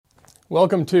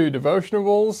Welcome to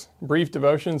Devotionables, brief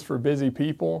devotions for busy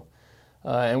people.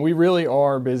 And we really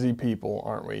are busy people,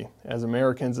 aren't we? As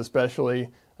Americans especially,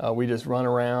 we just run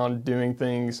around doing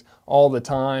things all the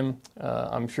time.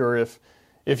 I'm sure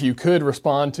if you could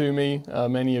respond to me,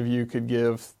 many of you could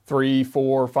give 3,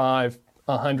 4, 5,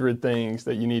 100 things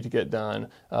that you need to get done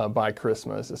by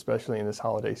Christmas, especially in this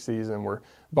holiday season. We're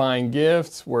buying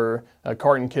gifts, we're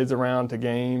carting kids around to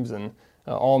games, and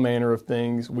all manner of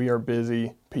things. We are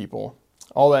busy people.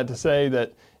 All that to say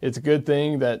that it's a good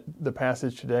thing that the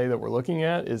passage today that we're looking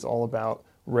at is all about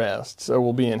rest. So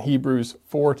we'll be in Hebrews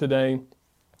 4 today.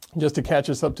 Just to catch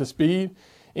us up to speed,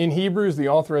 in Hebrews, the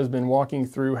author has been walking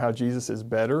through how Jesus is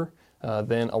better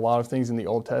than a lot of things in the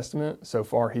Old Testament. So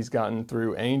far, he's gotten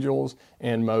through angels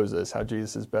and Moses, how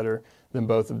Jesus is better than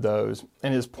both of those.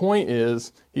 And his point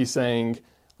is, he's saying,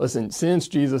 listen, since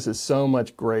Jesus is so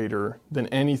much greater than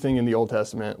anything in the Old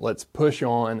Testament, let's push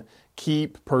on,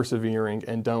 keep persevering,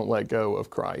 and don't let go of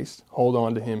Christ. Hold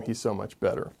on to him. He's so much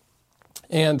better.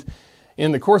 And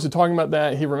in the course of talking about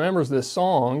that, he remembers this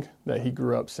song that he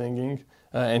grew up singing,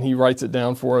 and he writes it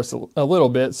down for us a little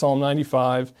bit, Psalm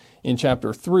 95 in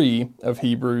chapter 3 of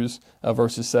Hebrews,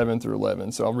 verses 7 through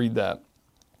 11. So I'll read that.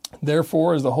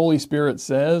 Therefore, as the Holy Spirit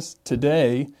says,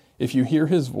 today, if you hear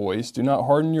his voice, do not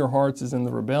harden your hearts as in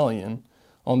the rebellion,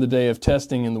 on the day of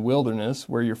testing in the wilderness,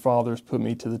 where your fathers put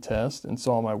me to the test and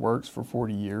saw my works for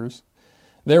 40 years.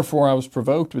 Therefore I was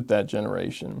provoked with that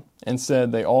generation, and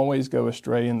said, they always go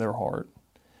astray in their heart.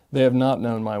 They have not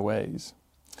known my ways.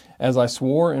 As I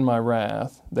swore in my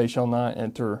wrath, they shall not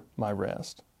enter my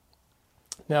rest.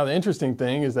 Now the interesting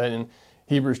thing is that in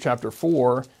Hebrews chapter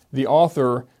 4, the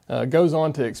author goes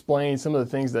on to explain some of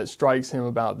the things that strikes him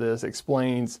about this,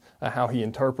 explains how he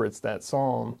interprets that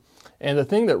psalm. And the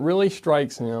thing that really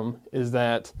strikes him is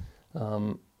that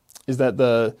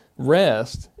the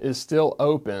rest is still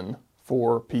open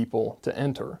for people to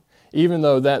enter. Even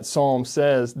though that psalm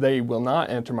says they will not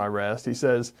enter my rest, he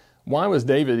says, why was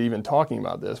David even talking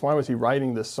about this? Why was he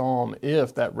writing this psalm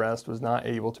if that rest was not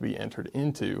able to be entered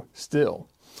into still?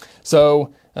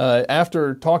 So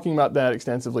after talking about that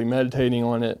extensively, meditating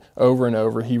on it over and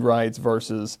over, he writes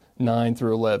verses 9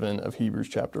 through 11 of Hebrews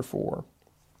chapter 4.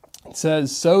 It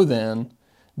says, so then,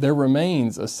 there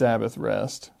remains a Sabbath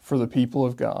rest for the people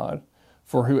of God,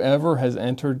 for whoever has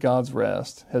entered God's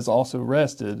rest has also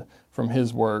rested from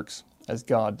his works as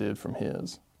God did from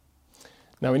his.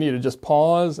 Now we need to just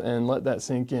pause and let that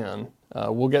sink in.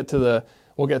 We'll get to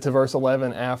verse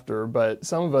 11 after, but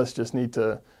some of us just need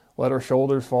to let our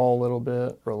shoulders fall a little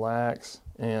bit, relax,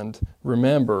 and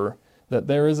remember that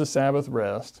there is a Sabbath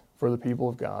rest for the people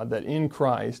of God, that in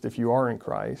Christ, if you are in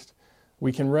Christ,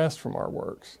 we can rest from our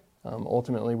works.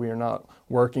 Ultimately, we are not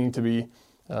working to be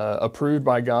approved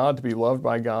by God, to be loved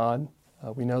by God.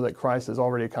 We know that Christ has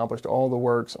already accomplished all the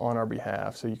works on our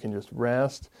behalf, so you can just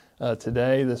rest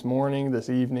today, this morning, this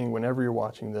evening, whenever you're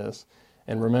watching this,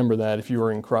 and remember that if you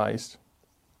are in Christ.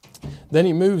 Then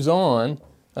he moves on,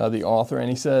 the author, and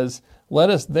he says,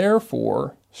 let us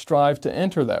therefore strive to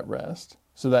enter that rest,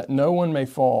 so that no one may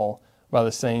fall by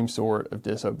the same sort of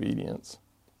disobedience.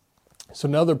 So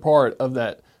another part of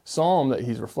that psalm that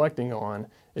he's reflecting on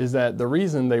is that the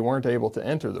reason they weren't able to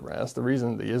enter the rest, the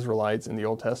reason the Israelites in the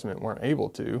Old Testament weren't able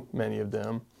to, many of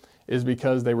them, is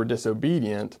because they were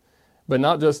disobedient, but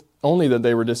not just only that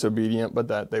they were disobedient, but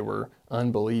that they were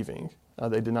unbelieving.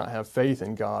 They did not have faith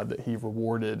in God, that he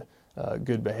rewarded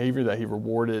good behavior, that he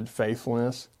rewarded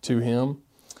faithfulness to him.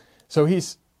 So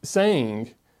he's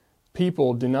saying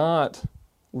people do not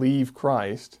leave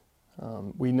Christ.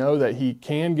 We know that he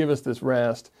can give us this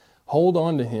rest. Hold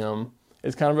on to him.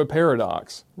 It's kind of a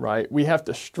paradox, right? We have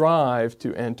to strive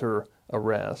to enter a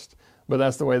rest, but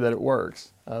that's the way that it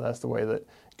works. That's the way that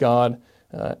God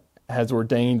has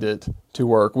ordained it to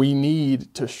work. We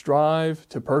need to strive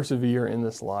to persevere in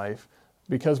this life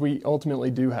because we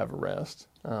ultimately do have a rest.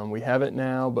 We have it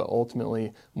now, but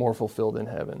ultimately more fulfilled in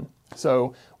heaven.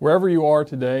 So wherever you are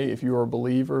today, if you are a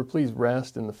believer, please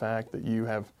rest in the fact that you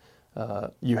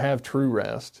have true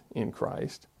rest in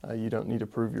Christ. You don't need to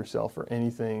prove yourself or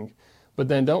anything. But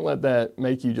then don't let that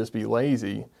make you just be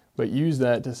lazy, but use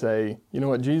that to say, you know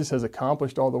what, Jesus has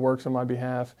accomplished all the works on my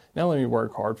behalf. Now let me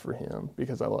work hard for him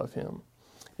because I love him.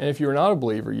 And if you're not a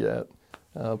believer yet,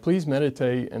 please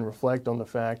meditate and reflect on the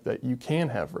fact that you can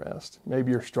have rest.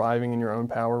 Maybe you're striving in your own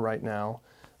power right now.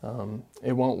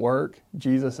 It won't work.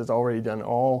 Jesus has already done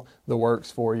all the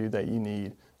works for you that you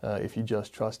need if you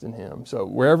just trust in him. So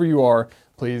wherever you are,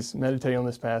 please meditate on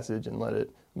this passage and let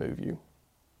it move you.